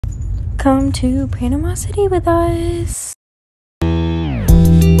come to Panama City with us.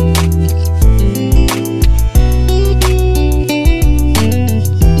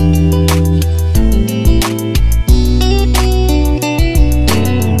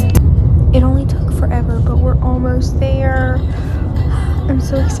 It only took forever, but we're almost there. I'm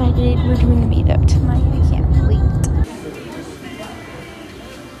so excited. We're doing a meetup tonight. I can't wait.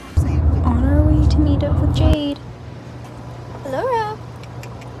 On our way to meet up with Jade. Laura.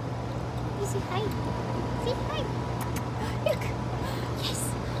 You say hi. Say hi. Look. Yes.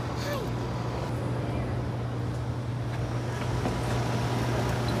 Hi.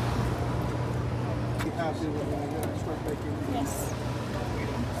 Yes.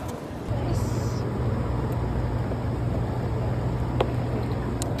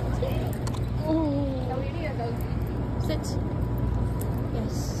 Sit.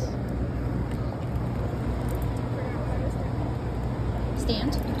 Yes.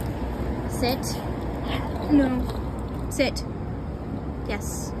 Stand. Sit. No. Sit.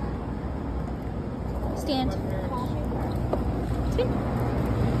 Yes. Stand. Sit.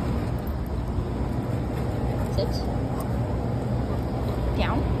 Sit.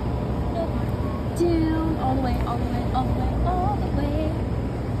 Down. No. Down. All the way, all the way, all the way, all the way.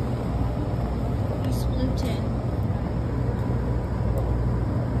 You split in.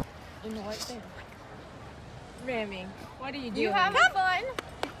 In the right there. Remy, what are you doing? You having fun?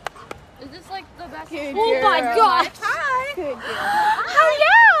 Is this like the best? Good Oh girl. my gosh! Hi! Good girl.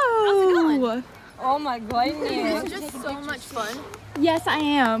 Hello! How's it going? Oh my goodness. It's just so much fun. Yes, I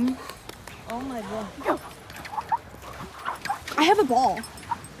am. Oh my god. I have a ball.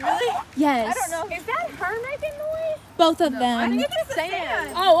 Really? Yes. I don't know. Is that her making noise? Both of I them. think it's the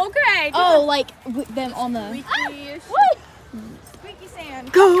sand. Oh, okay. Oh, like them on the. Squeaky-ish. What? Squeaky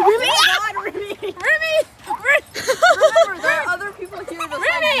sand. Go, Remy! Oh God, Remy! Remy! Remember, there are other people here that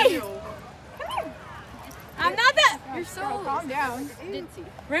like you. I'm not that. You're so calm down. Ditzy.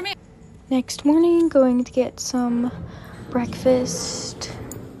 Remy. Next morning, going to get some breakfast.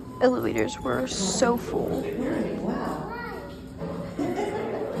 Elevators were so full.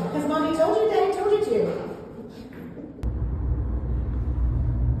 Because mommy told you, daddy told you to.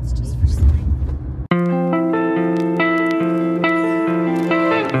 It's just for slime.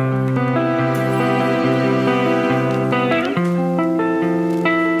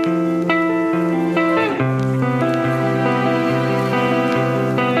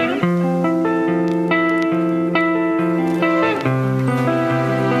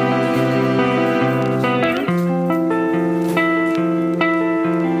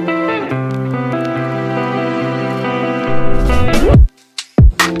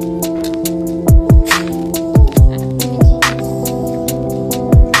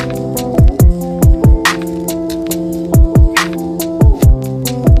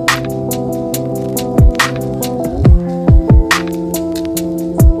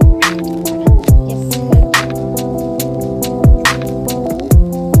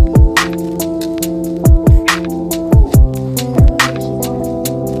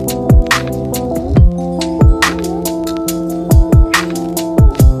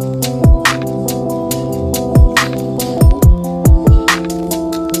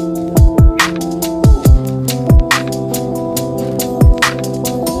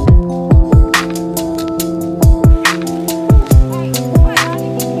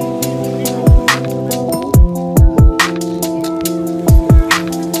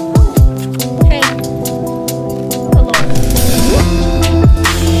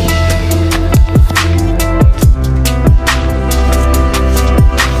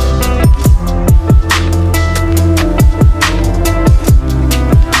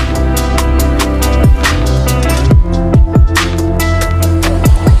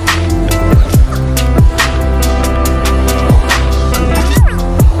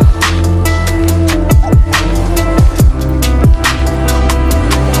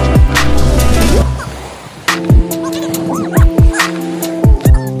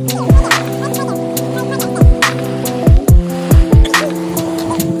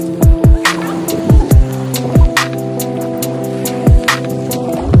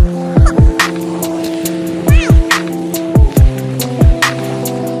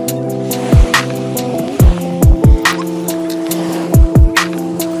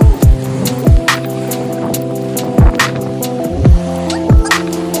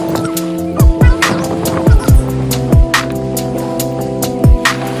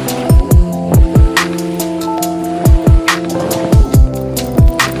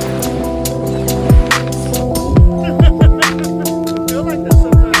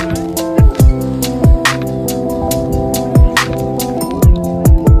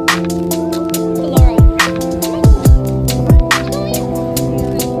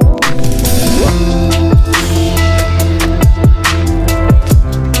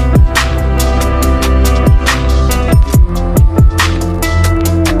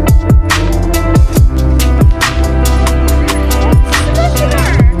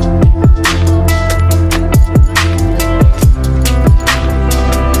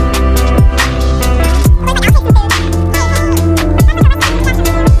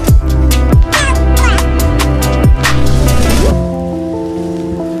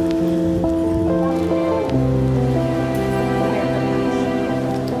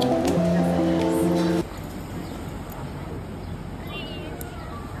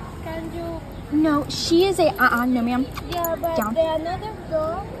 can you? No, she is a no ma'am. Yeah, but Down. the another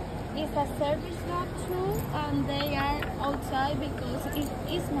dog is a service dog too, and they are outside because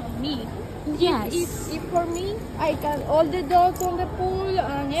it's not me. Yes. If for me, I got all the dogs on the pool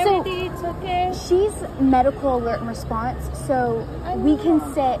and everything. It's okay. She's medical alert and response, so we can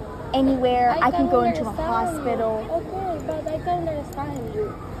sit anywhere. I can go into a understand hospital. you. Okay, but I can understand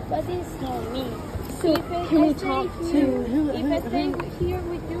you. But it's not me. So If I can we stay talk here, to if I stay here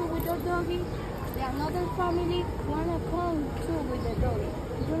with you with the doggy, the another family wanna come too with the doggy.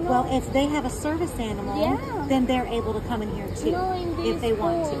 You know? Well, if they have a service animal, Yeah. then they're able to come in here too, No, in this if they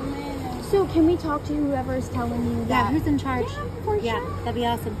want pool, to. man. So can we talk to whoever is telling you Yeah, that? who's in charge? Yeah, for Yeah, sure. that'd be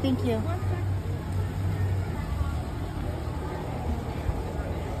awesome. Thank you.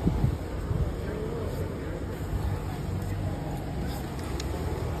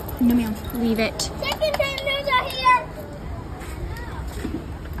 No ma'am, leave it. Second tenders are here.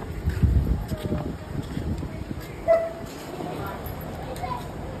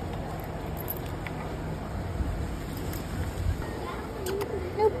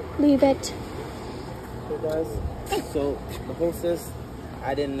 Nope, leave it. Hey guys, so the hostess,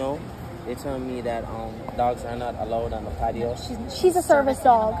 I didn't know. They told me that dogs are not allowed on the patio. She's a service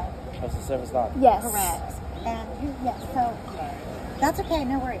dog. What's the service dog? Yes. Correct. And yes, so that's okay.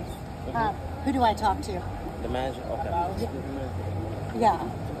 No worries. Who do I talk to? The manager? Okay. Yeah.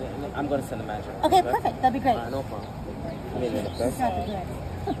 I'm going to send the manager. Okay, perfect. That'd be great. No problem. I mean, in the That'd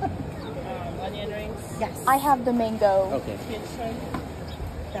first. be good. Onion rings, Yes. I have the mango. Okay. kid shrimp,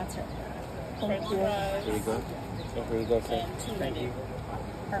 That's her. french fries. Here you go. Here you go, sir. Thank you.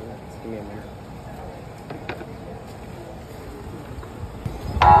 Perfect. Give me a minute.